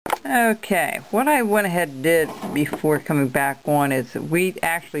Okay, what I went ahead and did before coming back on is we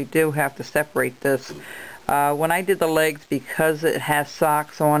actually do have to separate this. When I did the legs, because it has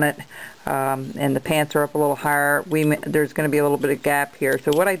socks on it and the pants are up a little higher, there's going to be a little bit of gap here.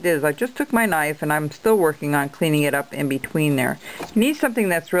 So what I did is I just took my knife, and I'm still working on cleaning it up in between there. You need something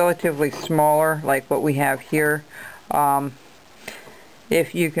that's relatively smaller, like what we have here.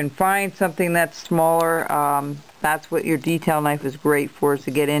 If you can find something that's smaller, that's what your detail knife is great for, is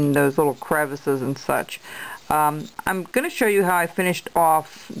to get in those little crevices and such. I'm going to show you how I finished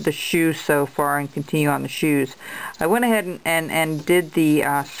off the shoes so far and continue on the shoes. I went ahead and did the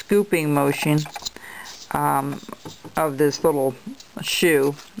scooping motion of this little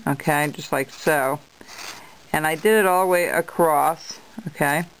shoe, okay, just like so. And I did it all the way across,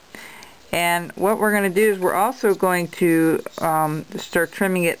 okay. And what we're going to do is we're also going to start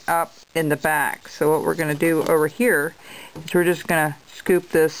trimming it up in the back. So what we're going to do over here is we're just going to scoop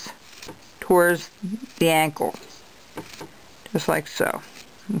this towards the ankle, just like so,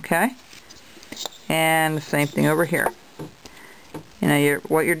 okay. And the same thing over here. You know,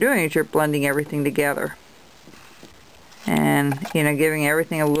 what you're doing is you're blending everything together, and you know, giving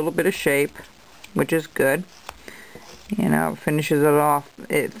everything a little bit of shape, which is good. You know, it finishes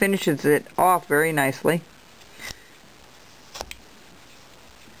it off very nicely.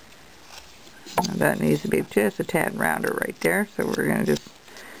 Now that needs to be just a tad rounder right there, so we're going to just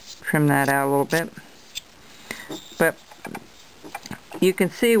trim that out a little bit. But you can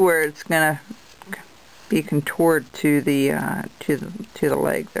see where it's going to be contoured to the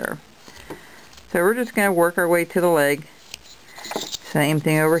leg there. So we're just going to work our way to the leg. Same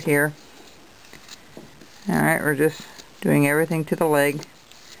thing over here. Alright, we're just doing everything to the leg,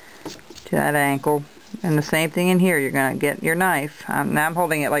 to that ankle, and the same thing in here. You're going to get your knife. Now I'm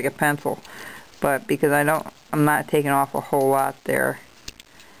holding it like a pencil, but because I'm not taking off a whole lot there,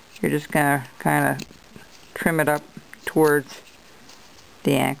 you're just going to kind of trim it up towards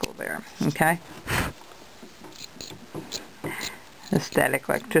the ankle there, okay? The static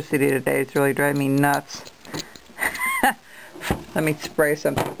electricity today is really driving me nuts. Let me spray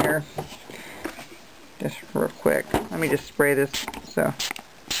something here. Just real quick. Let me just spray this, so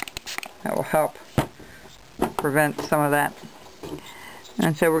that will help prevent some of that.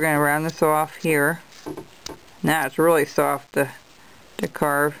 And so we're going to round this off here. Now it's really soft to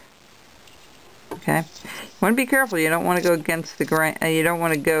carve. Okay. You want to be careful. You don't want to go against the grain. You don't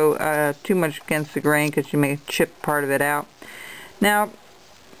want to go too much against the grain, because you may chip part of it out. Now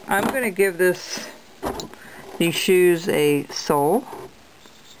I'm going to give these shoes a sole.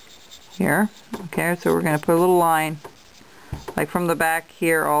 Here, okay, so we're going to put a little line, like from the back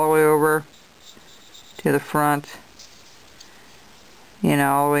here all the way over to the front, you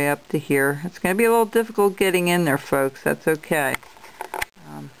know, all the way up to here. It's going to be a little difficult getting in there, folks. That's okay.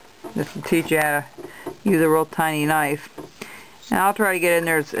 This will teach you how to use a real tiny knife. And I'll try to get in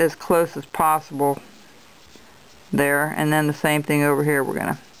there as close as possible there. And then the same thing over here. We're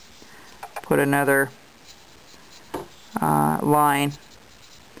going to put another line,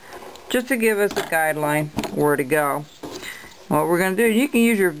 just to give us a guideline where to go. What we're going to do, you can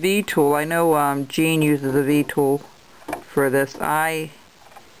use your V tool. I know Jean uses a V tool for this. I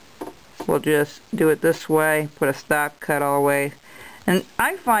will just do it this way, put a stop cut all the way. And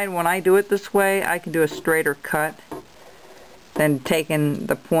I find when I do it this way, I can do a straighter cut than taking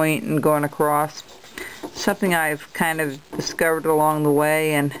the point and going across. Something I've kind of discovered along the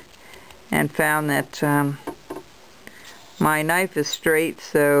way, and found that my knife is straight,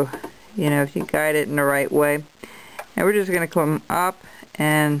 so you know, if you guide it in the right way. And we're just going to come up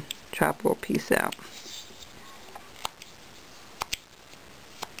and chop a little piece out.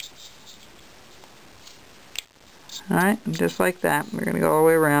 Alright, just like that. We're going to go all the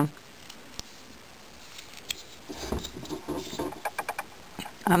way around.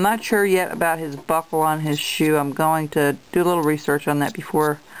 I'm not sure yet about his buckle on his shoe. I'm going to do a little research on that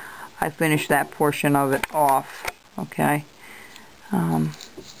before I finish that portion of it off. Okay.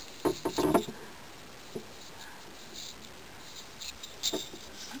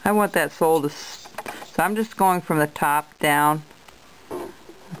 I want that sole to, so I'm just going from the top down,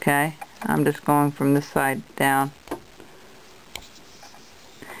 okay, I'm just going from this side down.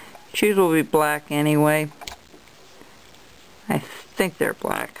 Shoes will be black anyway. I think they're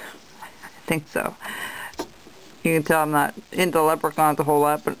black. I think so. You can tell I'm not into Leprechauns a whole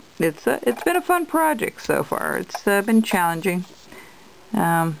lot, but it's been a fun project so far. It's been challenging.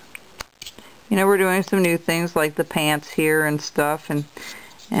 You know, we're doing some new things like the pants here and stuff, and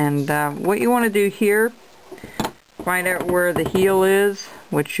what you want to do here, find out where the heel is,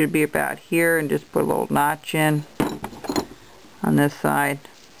 which should be about here, and just put a little notch in on this side.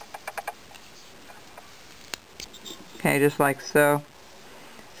 Okay, just like so.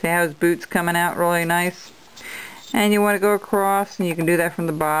 See how his boot's coming out really nice? And you want to go across, and you can do that from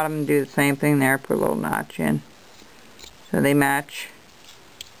the bottom and do the same thing there. Put a little notch in so they match.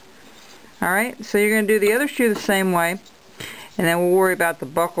 Alright, so you're going to do the other shoe the same way, and then we'll worry about the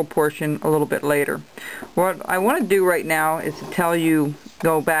buckle portion a little bit later. What I want to do right now is to tell you,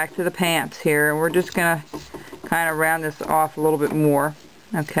 go back to the pants here, and we're just going to kind of round this off a little bit more.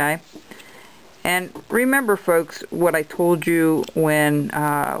 Okay? And remember, folks, what I told you when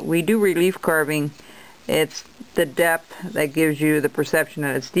we do relief carving, it's the depth that gives you the perception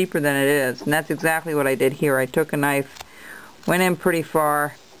that it's deeper than it is. And that's exactly what I did here. I took a knife, went in pretty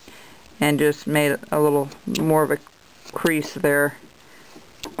far, and just made a little more of a crease there.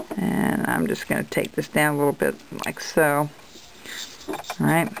 And I'm just going to take this down a little bit like so.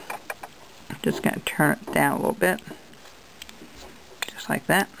 Alright, just going to turn it down a little bit, just like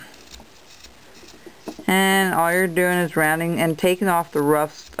that. And all you're doing is rounding and taking off the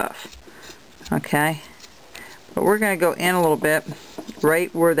rough stuff. Okay, but we're going to go in a little bit,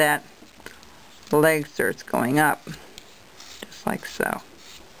 right where that leg starts going up, just like so.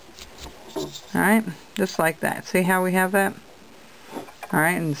 Alright, just like that. See how we have that?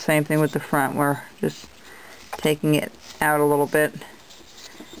 Alright, and the same thing with the front. We're just taking it out a little bit,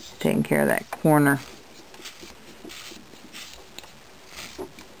 taking care of that corner.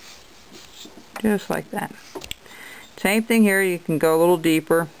 Just like that. Same thing here, you can go a little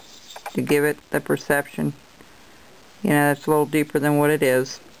deeper to give it the perception. You know, it's a little deeper than what it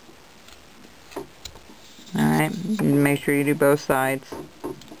is. Alright, make sure you do both sides.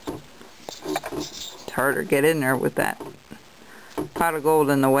 It's harder to get in there with that pot of gold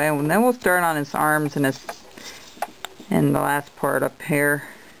in the way. And then we'll start on his arms and the last part up here.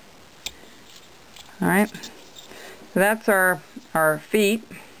 Alright, so that's our feet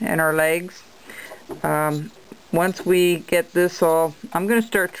and our legs. Once we get this all, I'm going to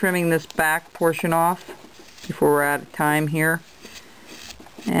start trimming this back portion off before we're out of time here.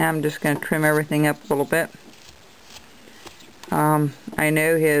 And I'm just going to trim everything up a little bit. I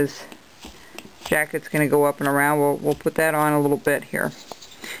know his jacket's going to go up and around. We'll put that on a little bit here.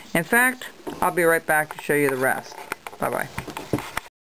 In fact, I'll be right back to show you the rest. Bye-bye.